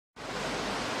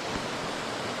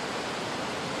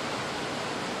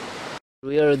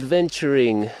We are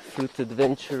adventuring, fruit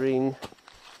adventuring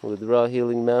with Raw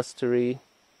Healing Mastery.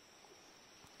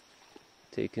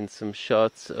 Taking some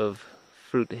shots of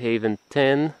Fruit Haven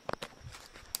 10.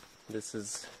 This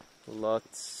is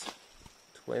lots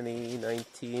 20,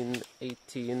 19,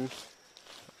 18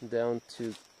 down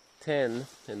to 10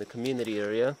 in the community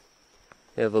area.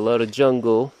 We have a lot of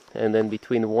jungle, and then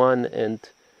between 1 and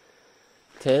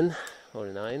 10 or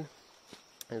 9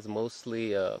 is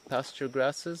mostly pasture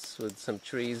grasses with some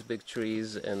trees, big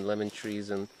trees, and lemon trees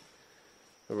and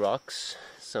rocks.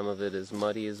 Some of it is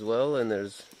muddy as well, and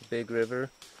there's a big river,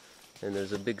 and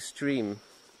there's a big stream.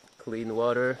 Clean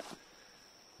water,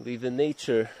 live in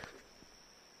nature,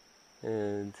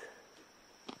 and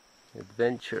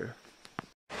adventure.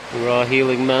 Raw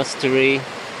Healing Mastery,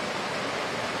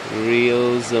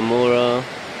 Rio Zamora,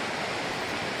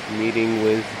 meeting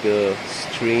with the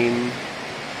stream.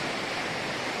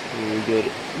 And we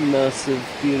got massive,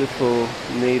 beautiful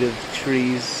native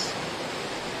trees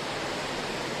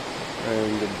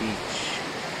and the beach.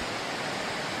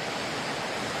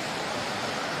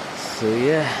 So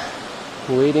yeah,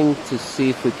 waiting to see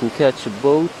if we can catch a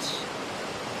boat,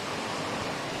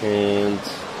 and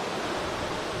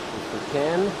if we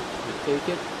can, we take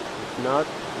it. If not,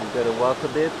 we gotta walk a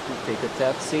bit and take a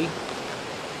taxi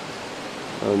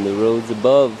on the roads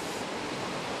above.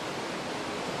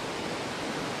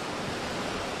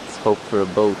 Let's hope for a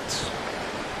boat.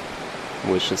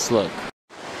 Wish us luck.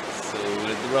 So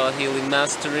with Raw Healing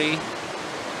Mastery,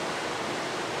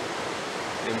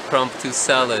 impromptu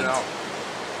salad.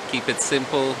 Keep it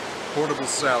simple. Portable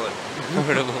salad.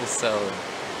 Portable salad.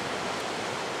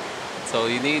 That's all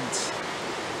you need.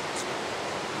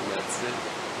 And that's it.